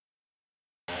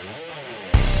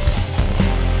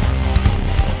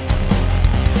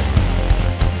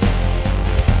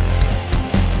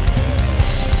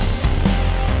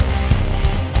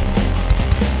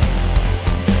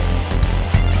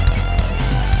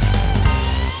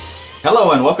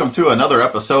Hello and welcome to another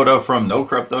episode of From No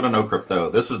Crypto to No Crypto.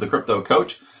 This is the Crypto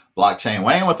Coach, Blockchain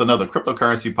Wayne, with another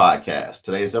cryptocurrency podcast.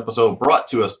 Today's episode brought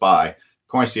to us by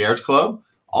Concierge Club,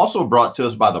 also brought to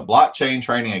us by the Blockchain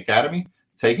Training Academy,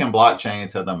 taking blockchain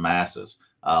to the masses.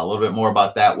 A little bit more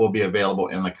about that will be available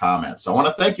in the comments. So I want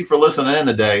to thank you for listening in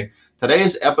today.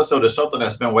 Today's episode is something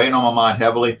that's been weighing on my mind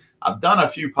heavily. I've done a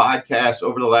few podcasts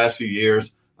over the last few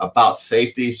years about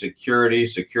safety,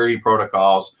 security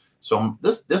protocols. So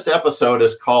this episode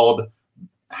is called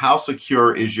How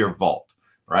Secure is Your Vault,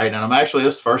 right? And this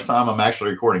is the first time I'm actually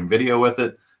recording video with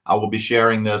it. I will be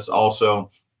sharing this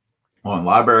also on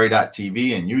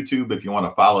library.tv and YouTube if you want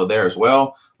to follow there as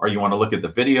well, or you want to look at the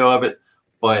video of it.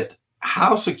 But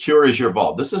how secure is your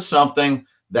vault? This is something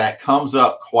that comes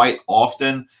up quite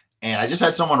often. And I just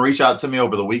had someone reach out to me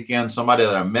over the weekend, somebody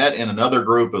that I met in another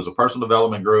group. It was a personal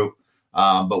development group.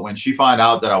 But when she found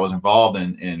out that I was involved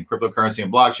in cryptocurrency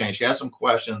and blockchain, she had some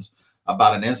questions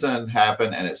about an incident that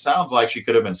happened, and it sounds like she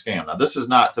could have been scammed. Now, this is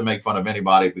not to make fun of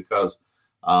anybody because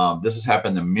this has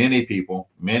happened to many people,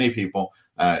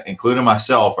 including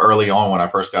myself early on when I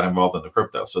first got involved in the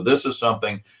crypto. So this is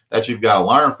something that you've got to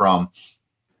learn from.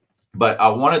 But I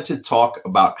wanted to talk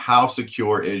about how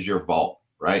secure is your vault,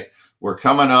 right? We're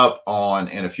coming up on,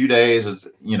 in a few days,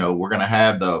 we're going to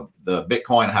have the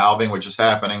Bitcoin halving, which is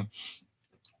happening,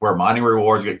 where mining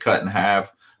rewards get cut in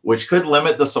half, which could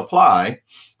limit the supply.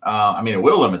 It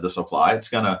will limit the supply. It's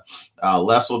going to,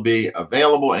 less will be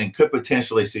available and could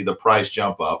potentially see the price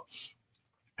jump up.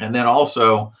 And then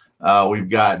also we've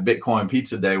got Bitcoin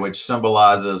Pizza Day, which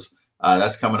symbolizes,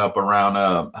 that's coming up around,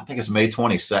 I think it's May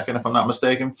 22nd, if I'm not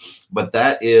mistaken. But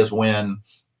that is when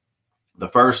the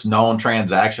first known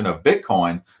transaction of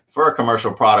Bitcoin for a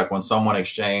commercial product, when someone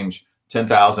exchanged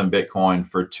 10,000 Bitcoin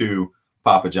for 2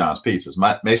 Papa John's pizzas.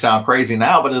 May sound crazy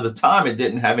now, but at the time it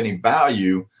didn't have any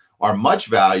value or much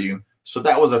value. So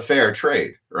that was a fair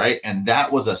trade, right? And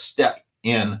that was a step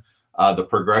in the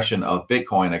progression of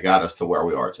Bitcoin that got us to where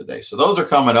we are today. So those are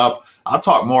coming up. I'll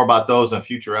talk more about those in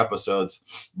future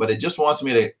episodes, but it just wants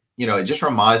me to, it just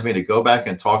reminds me to go back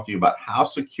and talk to you about how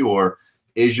secure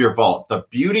is your vault. The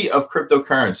beauty of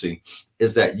cryptocurrency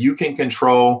is that you can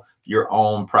control your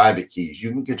own private keys.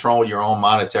 You can control your own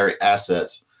monetary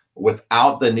assets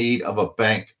without the need of a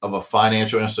bank, of a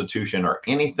financial institution, or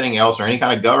anything else, or any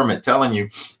kind of government telling you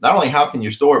not only how can you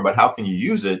store it, but how can you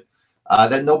use it,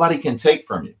 that nobody can take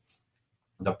from you.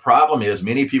 The problem is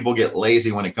many people get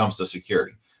lazy when it comes to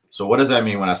security. So what does that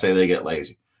mean when I say they get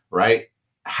lazy, right?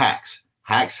 Hacks.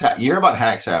 You hear about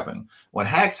hacks happening. When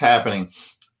hacks happening,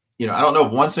 I don't know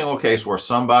of one single case where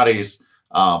somebody's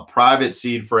private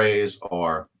seed phrase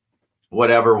or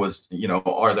whatever was,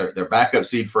 or their backup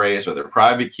seed phrase or their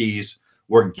private keys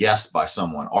were guessed by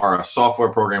someone, or a software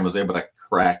program was able to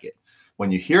crack it. When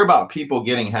you hear about people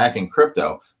getting hacked in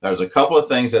crypto, there's a couple of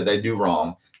things that they do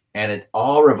wrong, and it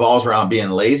all revolves around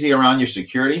being lazy around your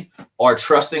security or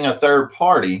trusting a third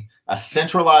party, a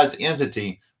centralized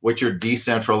entity with your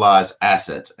decentralized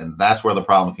assets. And that's where the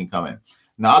problem can come in.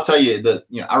 Now, I'll tell you that,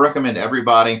 I recommend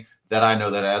everybody that I know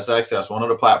that has access. One of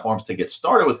the platforms to get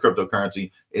started with cryptocurrency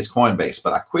is Coinbase,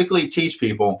 but I quickly teach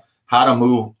people how to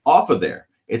move off of there.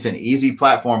 It's an easy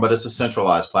platform, but it's a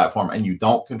centralized platform, and you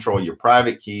don't control your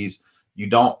private keys. You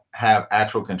don't have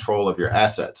actual control of your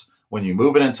assets. When you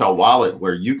move it into a wallet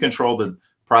where you control the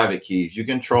private keys, you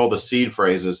control the seed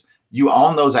phrases, you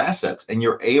own those assets, and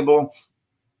you're able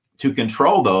to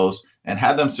control those and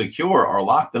have them secure or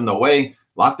lock them away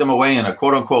in a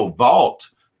quote unquote vault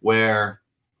where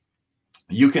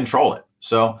you control it.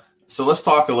 So let's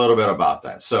talk a little bit about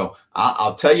that. So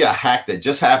I'll tell you a hack that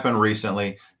just happened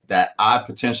recently that I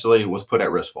potentially was put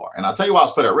at risk for. And I'll tell you why I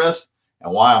was put at risk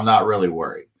and why I'm not really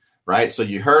worried, right? So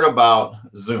you heard about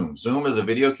Zoom. Zoom is a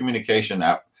video communication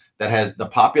app that has the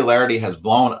popularity has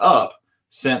blown up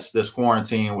since this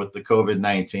quarantine with the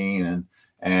COVID-19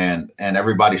 and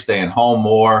everybody staying home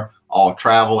more. All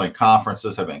travel and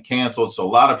conferences have been canceled. So a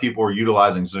lot of people are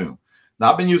utilizing Zoom.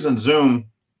 Now, I've been using Zoom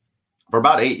for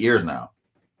about 8 years now.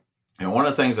 And one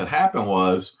of the things that happened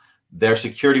was their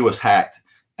security was hacked,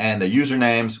 and the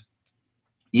usernames,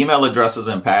 email addresses,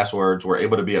 and passwords were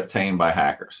able to be obtained by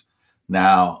hackers.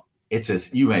 Now,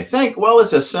 you may think, well,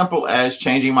 it's as simple as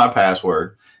changing my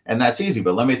password, and that's easy.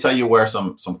 But let me tell you where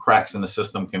some cracks in the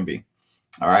system can be.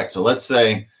 All right. So let's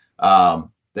say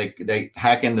they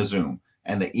hack into Zoom,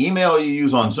 and the email you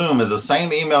use on Zoom is the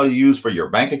same email you use for your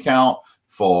bank account,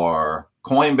 for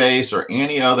Coinbase, or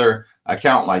any other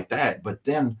account like that. But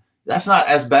then that's not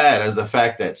as bad as the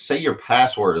fact that, say your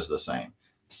password is the same.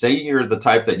 Say you're the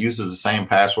type that uses the same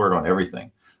password on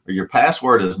everything, or your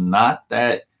password is not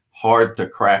that hard to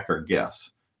crack or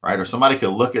guess. right? Or somebody could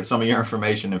look at some of your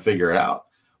information and figure it out.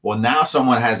 Well, now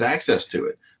someone has access to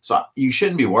it. So you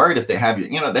shouldn't be worried if they have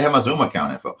they have my Zoom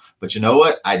account info. But you know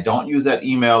what? I don't use that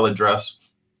email address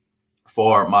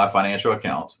for my financial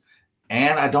accounts.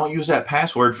 And I don't use that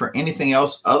password for anything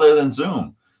else other than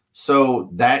Zoom. So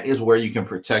that is where you can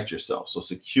protect yourself. So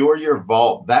secure your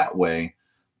vault that way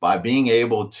by being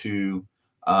able to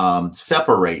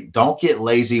separate. Don't get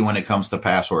lazy when it comes to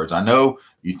passwords. I know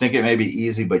you think it may be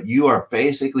easy, but you are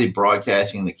basically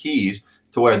broadcasting the keys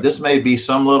to where this may be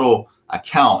some little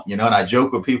account, and I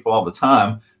joke with people all the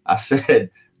time. I said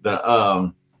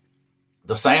the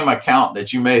same account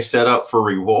that you may set up for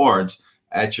rewards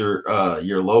at your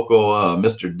local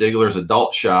Mr. Diggler's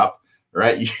adult shop,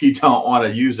 right? You don't want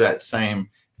to use that same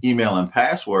email and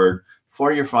password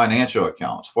for your financial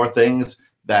accounts, for things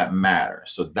that matter.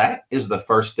 So that is the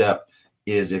first step,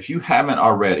 is if you haven't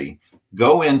already,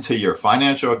 go into your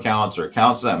financial accounts or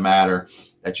accounts that matter,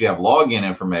 that you have login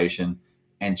information,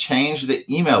 and change the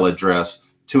email address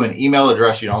to an email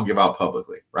address you don't give out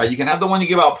publicly, right? You can have the one you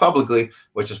give out publicly,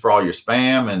 which is for all your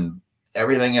spam and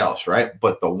everything else, right?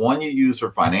 But the one you use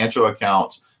for financial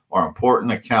accounts or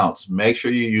important accounts, make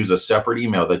sure you use a separate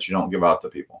email that you don't give out to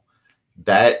people.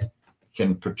 That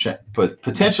can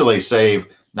potentially save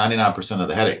 99% of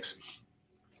the headaches,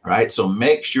 right? So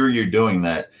make sure you're doing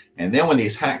that. And then when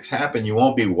these hacks happen, you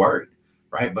won't be worried,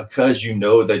 right? Because you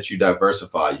know that you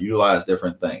diversify, utilize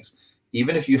different things.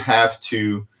 Even if you have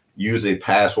to use a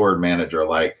password manager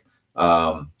like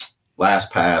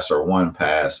LastPass or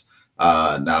OnePass,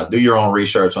 now do your own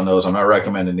research on those. I'm not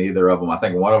recommending either of them. I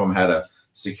think one of them had a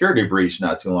security breach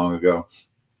not too long ago,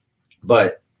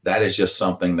 but that is just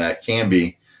something that can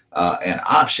be an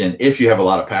option if you have a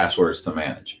lot of passwords to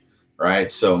manage, right?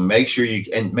 So make sure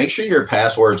your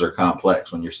passwords are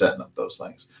complex when you're setting up those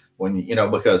things.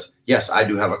 Because yes, I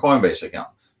do have a Coinbase account.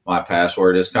 My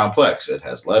password is complex. It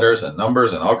has letters and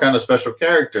numbers and all kinds of special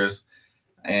characters.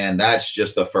 And that's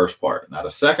just the first part. Now,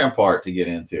 the second part to get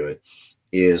into it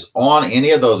is on any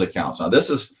of those accounts. Now,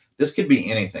 this could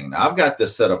be anything. Now, I've got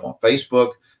this set up on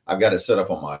Facebook. I've got it set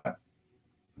up on my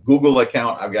Google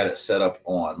account. I've got it set up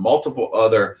on multiple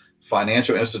other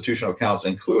financial institutional accounts,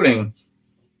 including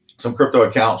some crypto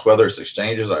accounts, whether it's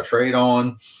exchanges I trade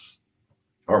on,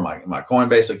 or my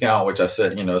Coinbase account, which I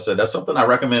said that's something I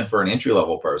recommend for an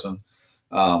entry-level person.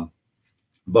 But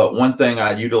one thing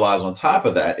I utilize on top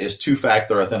of that is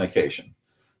two-factor authentication.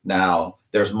 Now,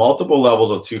 there's multiple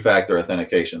levels of two-factor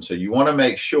authentication. So you want to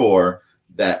make sure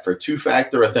that for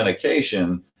two-factor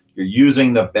authentication, you're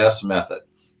using the best method.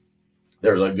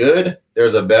 There's a good,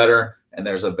 there's a better, and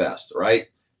there's a best, right?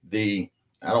 I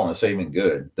don't want to say even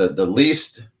good. The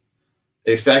least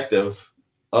effective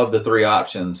of the three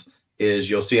options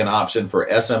is you'll see an option for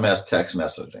SMS text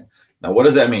messaging. Now, what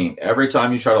does that mean? Every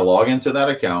time you try to log into that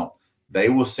account, they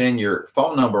will send your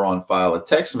phone number on file a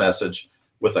text message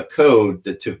with a code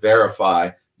to verify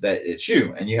that it's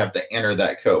you, and you have to enter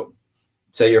that code.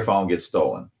 Say your phone gets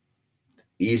stolen.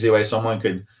 Easy way someone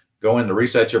could go in to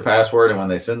reset your password, and when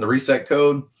they send the reset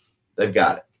code, they've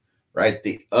got it, right?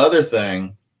 The other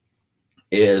thing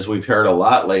is we've heard a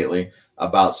lot lately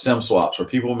about SIM swaps, where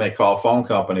people may call phone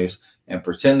companies and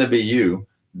pretend to be you.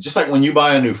 Just like when you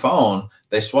buy a new phone,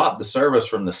 they swap the service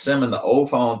from the SIM in the old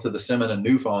phone to the SIM in the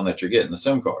new phone that you're getting, the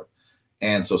SIM card.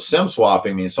 And so SIM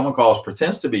swapping means someone calls,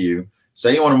 pretends to be you.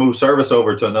 Say you want to move service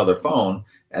over to another phone,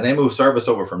 and they move service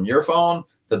over from your phone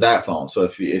to that phone. So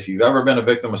if you've ever been a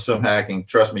victim of SIM hacking,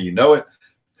 trust me, you know it,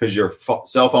 because your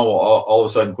cell phone will all of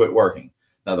a sudden quit working.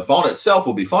 Now, the phone itself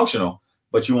will be functional,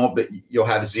 but you'll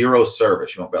have zero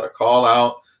service. You won't be able to call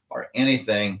out or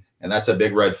anything. And that's a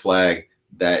big red flag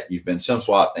that you've been SIM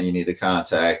swapped, and you need to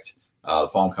contact the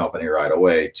phone company right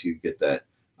away to get that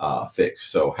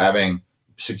fixed. So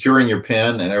securing your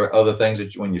PIN and other things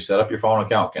that when you set up your phone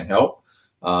account can help.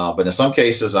 But in some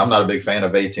cases, I'm not a big fan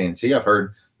of AT&T. I've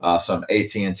heard some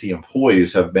AT&T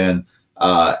employees have been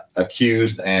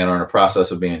accused and are in the process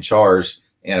of being charged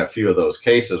in a few of those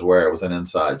cases where it was an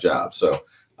inside job. So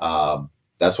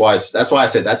that's why I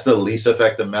said that's the least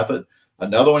effective method.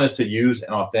 Another one is to use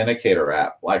an authenticator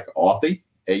app like Authy,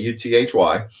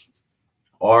 AUTHY,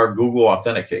 or Google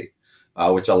Authenticate,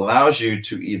 which allows you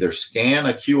to either scan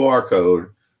a QR code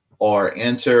or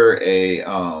enter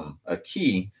a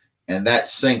key, and that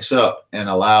syncs up and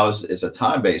it's a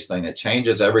time-based thing that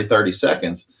changes every 30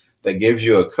 seconds that gives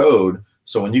you a code.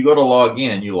 So when you go to log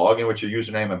in, you log in with your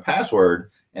username and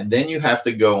password, and then you have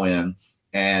to go in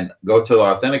and go to the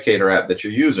authenticator app that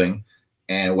you're using.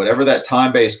 And whatever that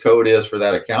time-based code is for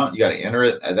that account, you got to enter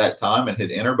it at that time and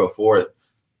hit enter before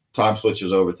time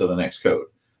switches over to the next code.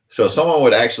 So someone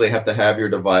would actually have to have your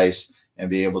device and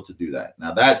be able to do that.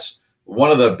 Now, that's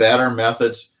one of the better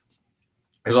methods.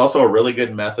 There's also a really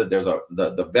good method.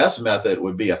 The best method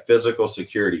would be a physical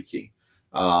security key.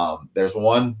 There's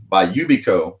one by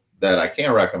Ubico that I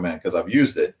can recommend because I've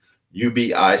used it,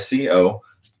 Ubico,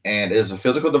 and is a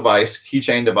physical device,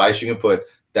 keychain device you can put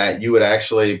that you would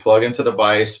actually plug into the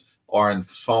device, or in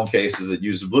phone cases that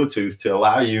use Bluetooth to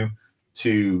allow you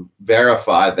to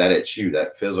verify that it's you,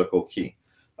 that physical key.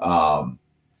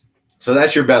 So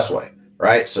that's your best way,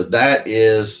 right? So that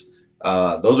is,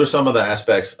 those are some of the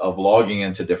aspects of logging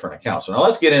into different accounts. So now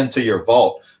let's get into your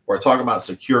vault. We're talking about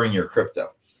securing your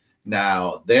crypto.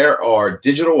 Now, there are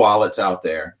digital wallets out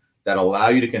there that allow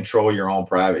you to control your own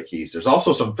private keys. There's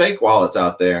also some fake wallets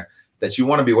out there that you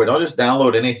want to be aware. Don't just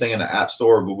download anything in the App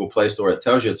Store or Google Play Store that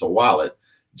tells you it's a wallet.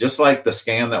 Just like the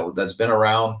scam that's been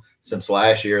around since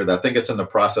last year, that I think it's in the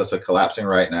process of collapsing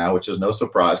right now, which is no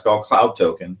surprise, called Cloud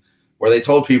Token, where they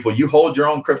told people you hold your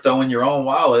own crypto in your own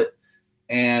wallet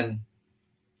and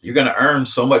you're going to earn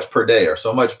so much per day or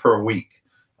so much per week,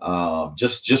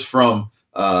 just from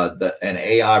an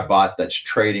AI bot that's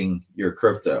trading your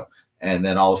crypto. And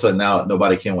then all of a sudden now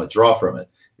nobody can withdraw from it.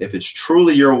 If it's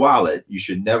truly your wallet, you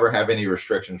should never have any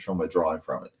restrictions from withdrawing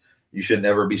from it. You should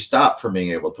never be stopped from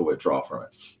being able to withdraw from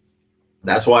it.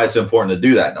 That's why it's important to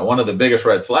do that. Now, one of the biggest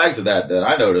red flags of that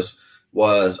I noticed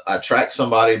was I tracked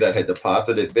somebody that had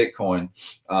deposited Bitcoin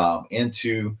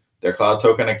into their Cloud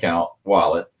Token account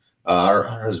wallet,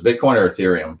 or it was Bitcoin or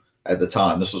Ethereum at the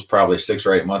time. This was probably 6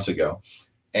 or 8 months ago.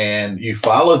 And you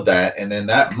followed that, and then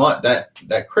that month,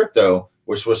 that crypto,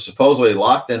 which was supposedly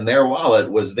locked in their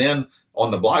wallet, was then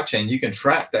on the blockchain. You can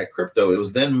track that crypto. It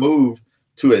was then moved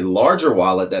to a larger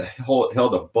wallet that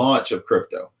held a bunch of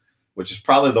crypto, which is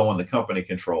probably the one the company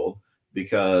controlled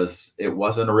because it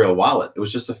wasn't a real wallet. It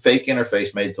was just a fake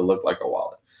interface made to look like a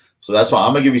wallet. So that's why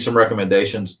I'm going to give you some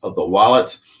recommendations of the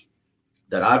wallets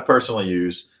that I personally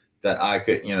use that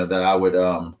I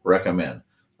would recommend.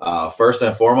 First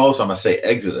and foremost, I'm going to say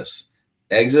Exodus.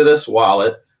 Exodus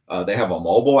wallet. They have a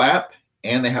mobile app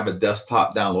and they have a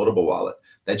desktop downloadable wallet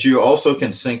that you also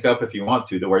can sync up if you want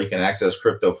to where you can access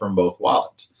crypto from both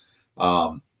wallets.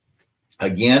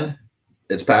 Again,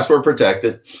 it's password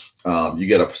protected. You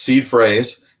get a seed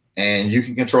phrase and you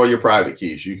can control your private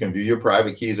keys. You can view your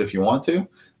private keys if you want to.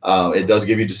 It does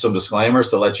give you just some disclaimers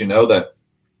to let you know that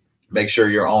make sure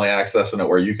you're only accessing it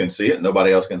where you can see it.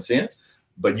 Nobody else can see it,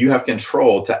 but you have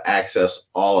control to access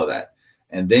all of that.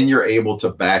 And then you're able to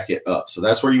back it up. So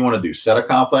that's where you want to do. Set a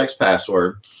complex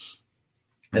password.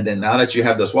 And then now that you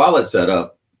have this wallet set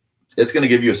up, it's going to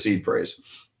give you a seed phrase.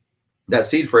 That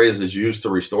seed phrase is used to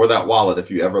restore that wallet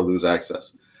if you ever lose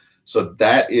access. So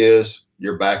that is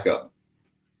your backup.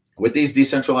 With these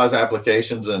decentralized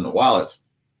applications and wallets,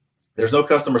 there's no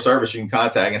customer service you can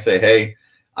contact and say, hey,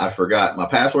 I forgot my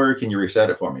password. Can you reset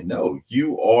it for me? No,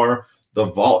 you are the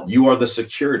vault. You are the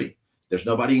security. There's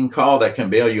nobody you can call that can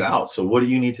bail you out. So what do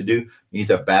you need to do? You need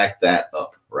to back that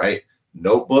up, right?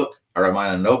 Notebook. I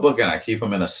remind a notebook and I keep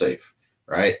them in a safe,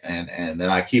 right? And then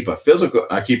I keep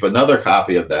I keep another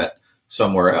copy of that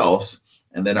somewhere else.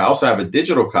 And then I also have a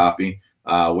digital copy,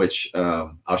 which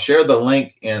I'll share the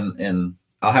link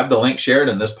I'll have the link shared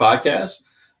in this podcast.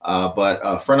 But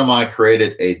a friend of mine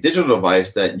created a digital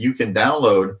device that you can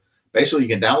download. Basically, you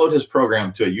can download his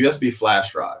program to a USB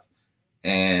flash drive.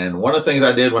 And one of the things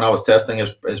I did when I was testing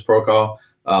his protocol,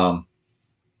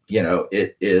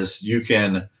 it is you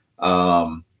can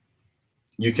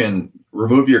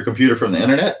remove your computer from the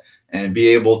internet and be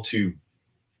able to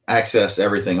access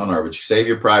everything on there. But you save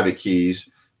your private keys,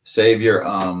 save your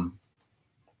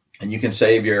and you can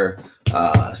save your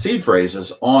seed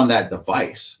phrases on that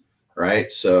device,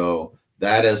 right? So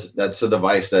that's a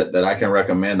device that I can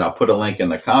recommend. I'll put a link in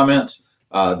the comments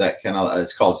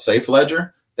it's called Safe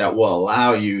Ledger, that will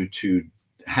allow you to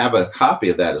have a copy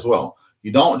of that as well.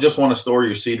 You don't just want to store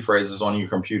your seed phrases on your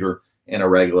computer in a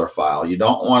regular file. You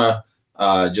don't want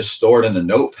to just store it in the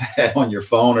notepad on your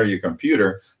phone or your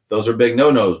computer. Those are big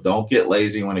no-nos. Don't get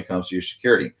lazy when it comes to your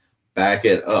security. Back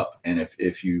it up. And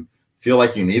if you feel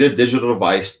like you need a digital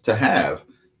device to have,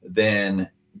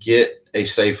 then get a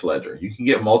Safe Ledger. You can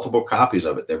get multiple copies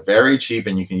of it. They're very cheap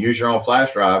and you can use your own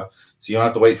flash drive, so you don't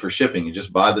have to wait for shipping. You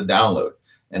just buy the download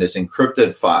and it's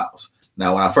encrypted files.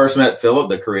 Now, when I first met Philip,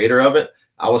 the creator of it,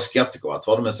 I was skeptical. I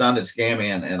told him it sounded scammy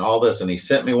and all this, and he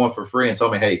sent me one for free and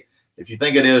told me, hey, if you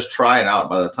think it is, try it out.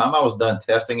 By the time I was done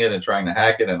testing it and trying to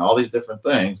hack it and all these different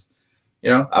things,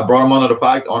 I brought him onto the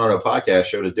podcast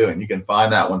show to do it. And you can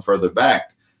find that one further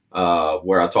back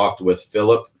where I talked with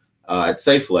Philip at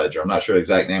Safe Ledger. I'm not sure the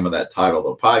exact name of that title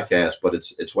of the podcast, but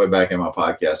it's way back in my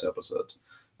podcast episodes.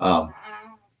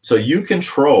 So you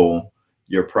control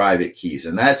your private keys.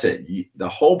 And that's it. The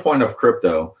whole point of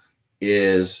crypto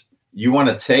is you want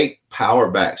to take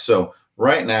power back. So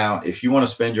right now, if you want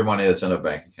to spend your money that's in a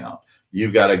bank account,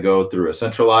 you've got to go through a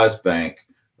centralized bank,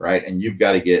 right? And you've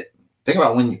got to think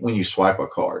about when you swipe a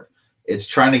card, it's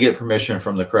trying to get permission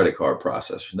from the credit card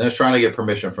processor. And then it's trying to get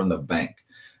permission from the bank.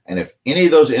 And if any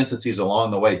of those entities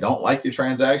along the way don't like your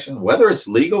transaction, whether it's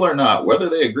legal or not, whether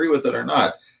they agree with it or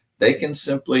not, they can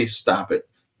simply stop it,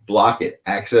 block it,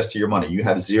 access to your money. You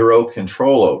have zero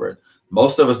control over it.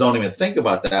 Most of us don't even think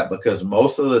about that because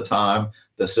most of the time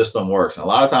the system works. And a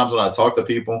lot of times when I talk to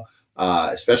people,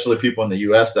 especially people in the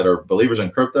US that are believers in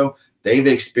crypto, they've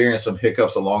experienced some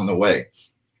hiccups along the way.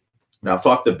 Now, I've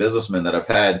talked to businessmen that have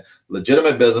had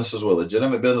legitimate businesses with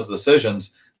legitimate business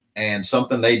decisions, and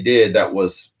something they did that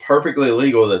was perfectly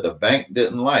legal that the bank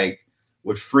didn't like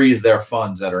would freeze their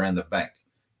funds that are in the bank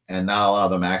and not allow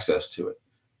them access to it.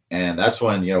 And that's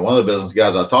when, one of the business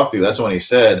guys I talked to, that's when he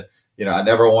said, I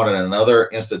never wanted another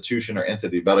institution or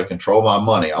entity better control my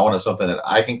money. I wanted something that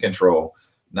I can control,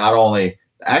 not only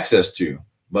access to,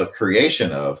 but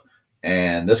creation of.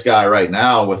 And this guy right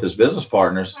now with his business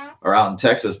partners are out in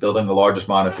Texas building the largest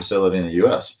mining facility in the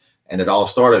U.S. And it all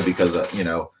started because,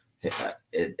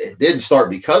 it didn't start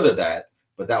because of that,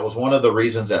 but that was one of the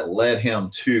reasons that led him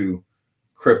to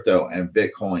crypto and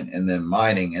Bitcoin and then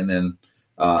mining and then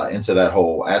into that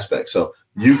whole aspect. So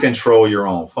you control your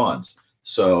own funds.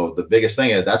 So the biggest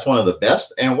thing is that's one of the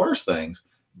best and worst things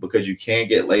because you can't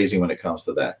get lazy when it comes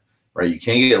to that, right? You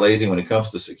can't get lazy when it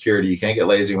comes to security. You can't get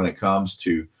lazy when it comes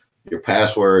to your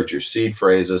passwords, your seed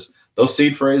phrases. Those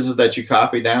seed phrases that you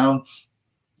copy down,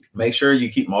 make sure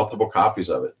you keep multiple copies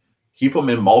of it. Keep them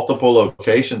in multiple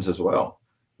locations as well,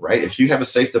 right? If you have a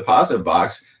safe deposit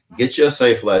box, get you a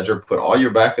safe ledger, put all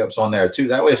your backups on there too.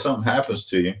 That way, if something happens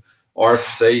to you, or if,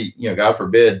 say, God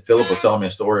forbid, Philip was telling me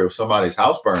a story of somebody's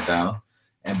house burned down,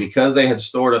 and because they had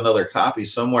stored another copy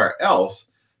somewhere else,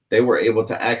 they were able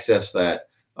to access that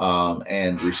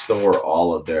and restore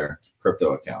all of their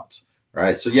crypto accounts,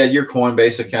 right? So yeah, your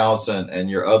Coinbase accounts and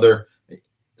your other,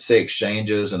 say,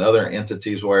 exchanges and other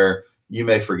entities where you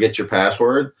may forget your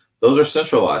password, those are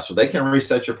centralized, so they can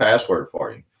reset your password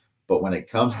for you. But when it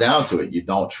comes down to it, you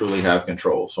don't truly have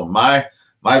control. So my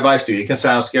advice to you, it can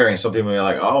sound scary, and some people may be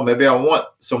like, oh, maybe I want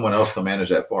someone else to manage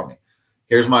that for me.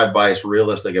 Here's my advice,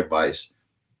 realistic advice.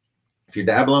 If you're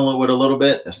dabbling with it a little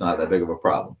bit, it's not that big of a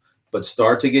problem. But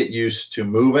start to get used to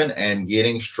moving and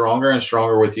getting stronger and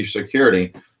stronger with your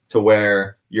security to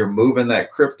where you're moving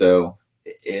that crypto.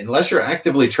 Unless you're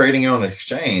actively trading it on an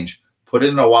exchange, put it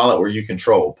in a wallet where you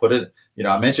control. Put it,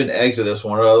 I mentioned Exodus.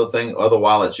 One other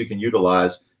wallets you can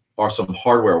utilize are some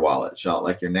hardware wallets,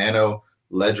 like your Nano,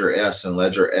 Ledger S, and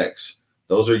Ledger X.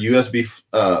 Those are USB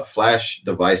flash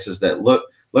devices that look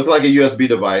like a USB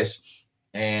device,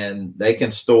 and they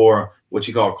can store what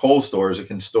you call cold storage. It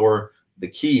can store the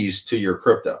keys to your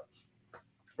crypto,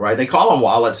 right? They call them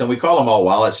wallets, and we call them all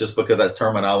wallets just because that's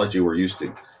terminology we're used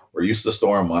to. We're used to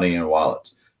storing money in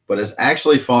wallets, but it's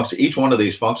actually each one of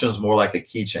these functions more like a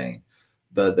keychain.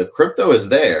 The crypto is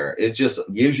there. It just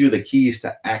gives you the keys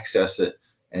to access it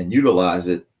and utilize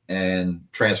it and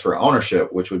transfer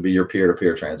ownership, which would be your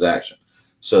peer-to-peer transaction.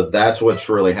 So that's what's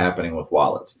really happening with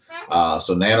wallets.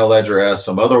 So Nano, Ledger S,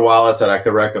 some other wallets that I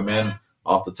could recommend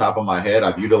off the top of my head.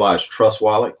 I've utilized Trust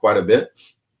Wallet quite a bit.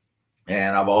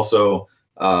 And I've also,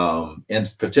 in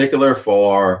particular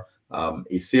for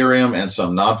Ethereum and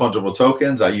some non-fungible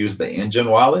tokens, I use the Enjin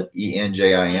wallet,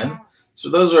 ENJIN. So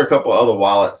those are a couple other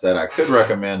wallets that I could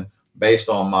recommend based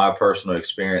on my personal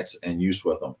experience and use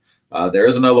with them. There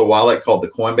is another wallet called the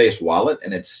Coinbase wallet,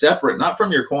 and it's separate, not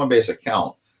from your Coinbase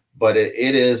account, but it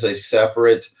is a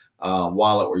separate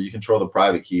wallet where you control the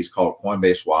private keys called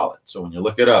Coinbase Wallet. So when you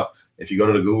look it up, if you go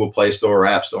to the Google Play Store or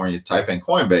App Store and you type in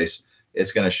Coinbase,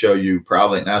 it's going to show you it's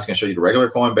going to show you the regular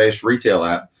Coinbase retail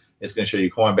app. It's going to show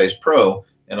you Coinbase Pro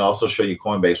and also show you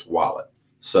Coinbase Wallet.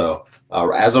 So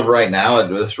as of right now, at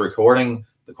this recording,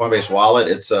 the Coinbase Wallet,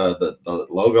 it's the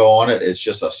logo on it. It's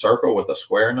just a circle with a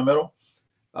square in the middle.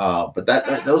 But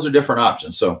those are different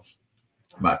options. So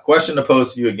my question to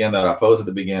pose to you again that I posed at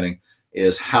the beginning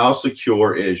is, how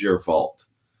secure is your vault,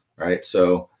 right?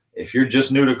 So if you're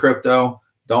just new to crypto,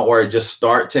 don't worry, just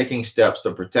start taking steps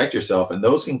to protect yourself, and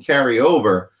those can carry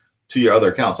over to your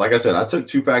other accounts. Like I said, I took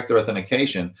two-factor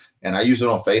authentication, and I use it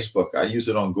on Facebook. I use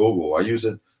it on Google. I use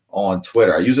it on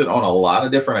Twitter. I use it on a lot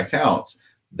of different accounts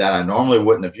that I normally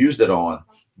wouldn't have used it on,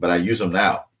 but I use them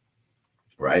now,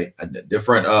 right?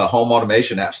 Different home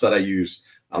automation apps that I use,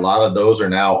 a lot of those are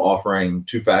now offering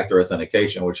two-factor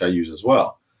authentication, which I use as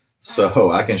well.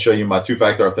 So I can show you my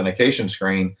two-factor authentication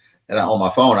screen, and on my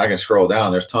phone, I can scroll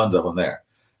down. There's tons of them there.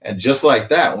 And just like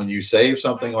that, when you save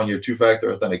something on your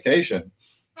two-factor authentication,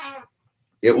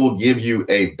 it will give you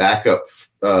a backup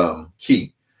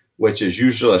key, which is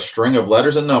usually a string of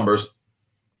letters and numbers.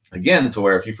 Again, to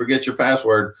where if you forget your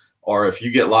password or if you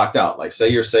get locked out, like say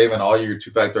you're saving all your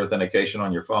two-factor authentication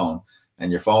on your phone and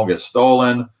your phone gets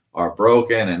stolen or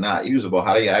broken and not usable,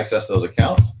 how do you access those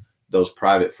accounts? Those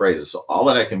private phrases. So all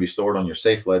of that can be stored on your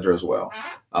safe ledger as well.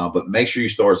 But make sure you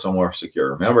store it somewhere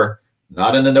secure. Remember,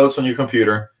 not in the notes on your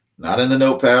computer, not in the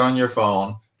notepad on your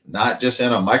phone, not just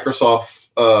in a Microsoft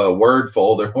Word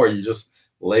folder where you just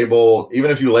label,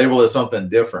 even if you label it something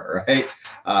different,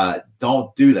 right?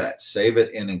 Don't do that. Save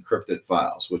it in encrypted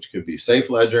files, which could be safe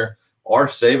ledger, or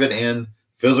save it in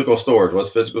physical storage.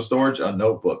 What's physical storage? A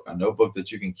notebook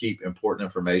that you can keep important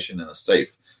information in a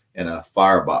safe, in a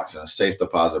firebox, in a safe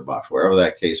deposit box, wherever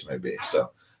that case may be.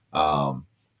 So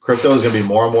crypto is going to be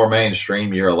more and more mainstream.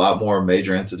 You hear a lot more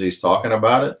major entities talking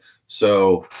about it.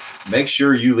 So make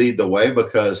sure you lead the way,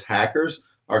 because hackers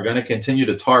are going to continue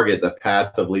to target the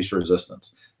path of least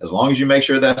resistance. As long as you make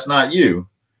sure that's not you,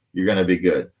 you're going to be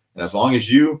good. And as long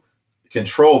as you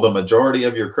control the majority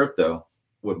of your crypto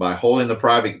by holding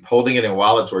it in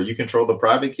wallets where you control the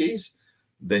private keys,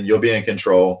 then you'll be in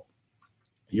control.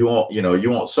 You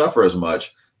won't suffer as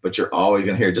much, but you're always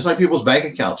going to hear, just like people's bank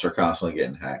accounts are constantly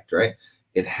getting hacked, right?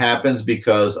 It happens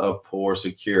because of poor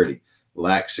security,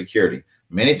 lack security.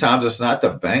 Many times it's not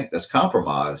the bank that's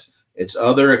compromised. It's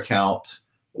other accounts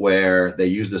where they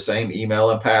use the same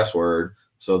email and password.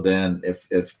 So then if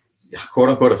quote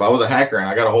unquote, if I was a hacker and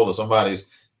I got a hold of somebody's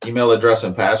email address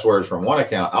and passwords from one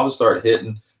account, I would start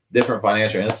hitting different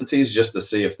financial entities just to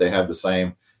see if they have the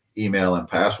same email and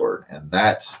password. And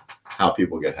that's how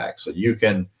people get hacked. So you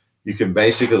can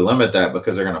basically limit that,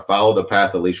 because they're going to follow the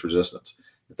path of least resistance.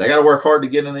 If they got to work hard to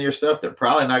get into your stuff, they're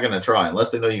probably not going to try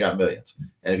unless they know you got millions.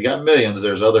 And if you got millions,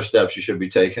 there's other steps you should be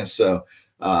taking. So,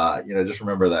 just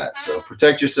remember that. So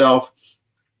protect yourself,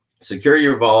 secure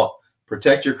your vault,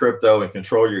 protect your crypto, and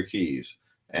control your keys.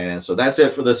 And so that's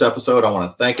it for this episode. I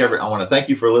want to thank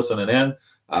you for listening in.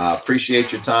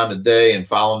 Appreciate your time today and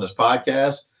following this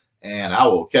podcast. And I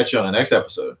will catch you on the next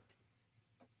episode.